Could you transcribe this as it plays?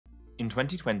In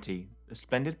 2020, the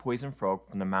splendid poison frog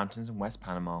from the mountains in West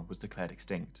Panama was declared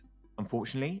extinct.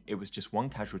 Unfortunately, it was just one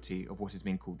casualty of what is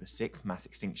being called the sixth mass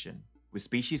extinction, with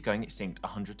species going extinct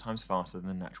 100 times faster than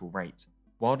the natural rate.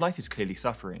 Wildlife is clearly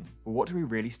suffering, but what do we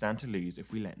really stand to lose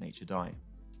if we let nature die?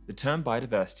 The term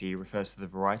biodiversity refers to the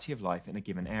variety of life in a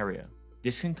given area.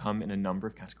 This can come in a number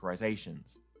of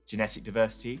categorizations. Genetic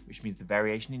diversity, which means the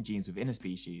variation in genes within a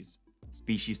species.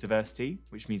 Species diversity,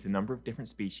 which means the number of different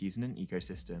species in an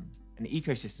ecosystem. And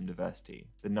ecosystem diversity,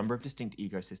 the number of distinct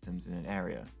ecosystems in an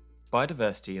area.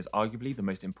 Biodiversity is arguably the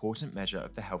most important measure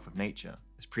of the health of nature.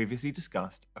 As previously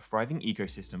discussed, a thriving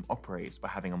ecosystem operates by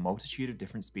having a multitude of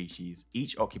different species,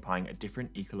 each occupying a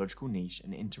different ecological niche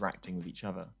and interacting with each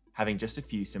other. Having just a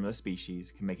few similar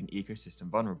species can make an ecosystem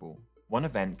vulnerable. One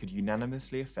event could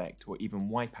unanimously affect or even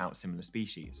wipe out similar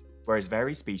species, whereas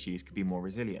varied species could be more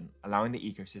resilient, allowing the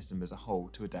ecosystem as a whole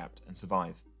to adapt and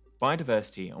survive.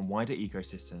 Biodiversity and wider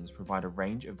ecosystems provide a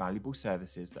range of valuable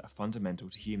services that are fundamental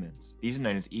to humans. These are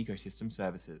known as ecosystem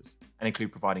services, and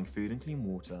include providing food and clean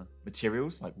water,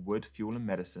 materials like wood, fuel and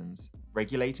medicines,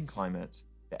 regulating climate,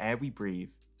 the air we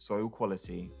breathe, soil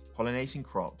quality, pollinating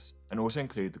crops, and also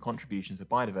include the contributions of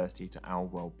biodiversity to our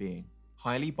well-being.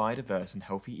 Highly biodiverse and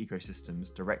healthy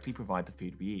ecosystems directly provide the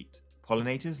food we eat.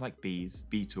 Pollinators like bees,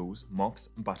 beetles, moths,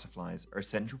 and butterflies are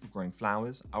essential for growing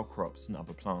flowers, our crops, and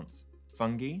other plants.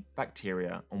 Fungi,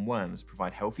 bacteria, and worms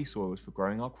provide healthy soils for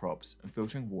growing our crops and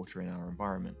filtering water in our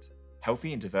environment.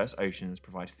 Healthy and diverse oceans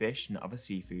provide fish and other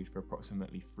seafood for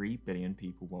approximately 3 billion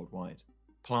people worldwide.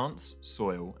 Plants,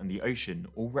 soil, and the ocean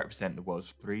all represent the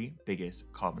world's 3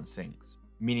 biggest carbon sinks,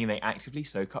 meaning they actively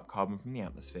soak up carbon from the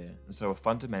atmosphere and so are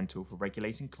fundamental for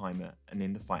regulating climate and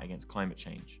in the fight against climate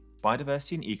change.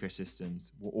 Biodiversity in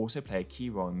ecosystems will also play a key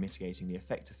role in mitigating the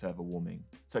effect of further warming,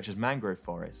 such as mangrove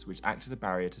forests, which act as a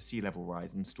barrier to sea level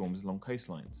rise and storms along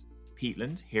coastlines.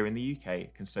 Peatland, here in the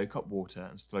UK, can soak up water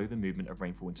and slow the movement of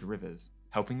rainfall into rivers,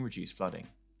 helping reduce flooding.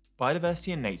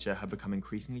 Biodiversity and nature have become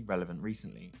increasingly relevant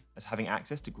recently, as having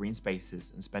access to green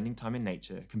spaces and spending time in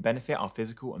nature can benefit our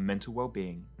physical and mental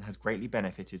well-being and has greatly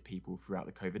benefited people throughout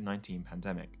the COVID-19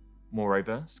 pandemic.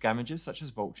 Moreover, scavengers such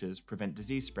as vultures prevent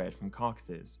disease spread from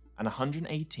carcasses, and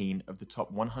 118 of the top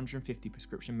 150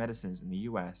 prescription medicines in the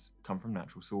US come from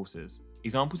natural sources.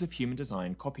 Examples of human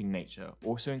design copying nature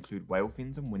also include whale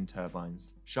fins and wind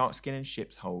turbines, shark skin and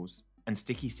ships' hulls, and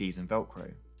sticky seeds and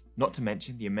Velcro. Not to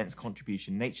mention the immense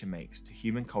contribution nature makes to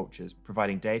human cultures,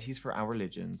 providing deities for our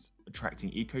religions, attracting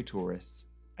eco-tourists,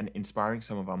 and inspiring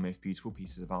some of our most beautiful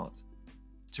pieces of art.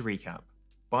 To recap,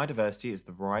 biodiversity is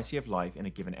the variety of life in a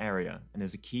given area and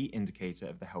is a key indicator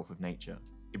of the health of nature.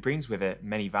 It brings with it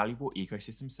many valuable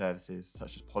ecosystem services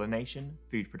such as pollination,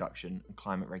 food production, and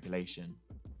climate regulation.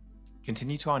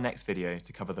 Continue to our next video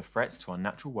to cover the threats to our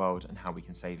natural world and how we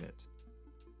can save it.